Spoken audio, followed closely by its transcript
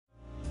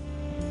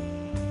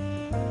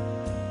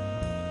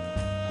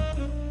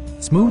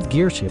Smooth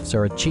gear shifts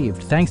are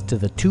achieved thanks to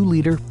the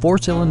 2-liter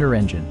 4-cylinder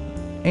engine.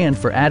 And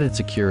for added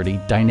security,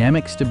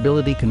 dynamic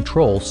stability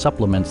control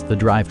supplements the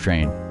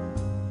drivetrain.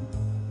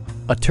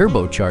 A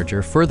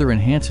turbocharger further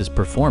enhances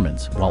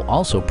performance while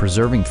also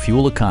preserving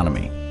fuel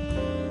economy.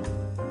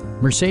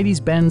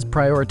 Mercedes-Benz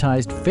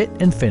prioritized fit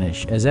and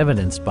finish as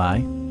evidenced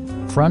by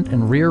front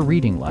and rear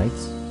reading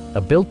lights,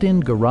 a built-in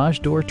garage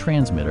door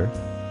transmitter,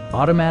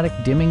 automatic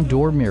dimming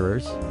door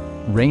mirrors,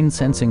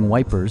 rain-sensing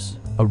wipers,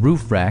 a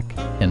roof rack,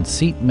 and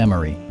seat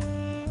memory.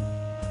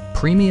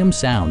 Premium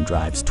sound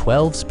drives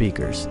 12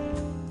 speakers,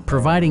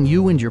 providing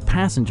you and your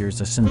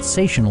passengers a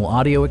sensational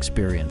audio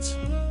experience.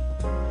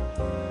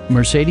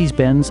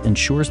 Mercedes-Benz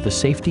ensures the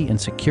safety and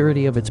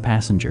security of its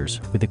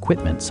passengers with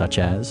equipment such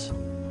as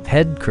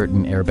head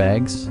curtain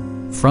airbags,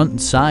 front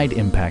and side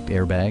impact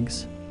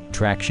airbags,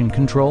 traction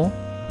control,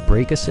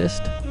 brake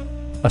assist,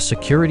 a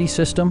security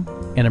system,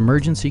 an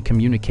emergency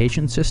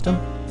communication system,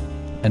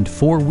 and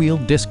 4-wheel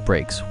disc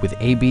brakes with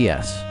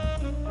ABS.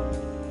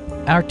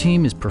 Our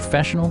team is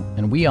professional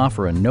and we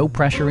offer a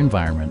no-pressure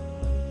environment.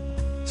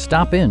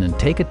 Stop in and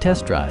take a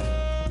test drive.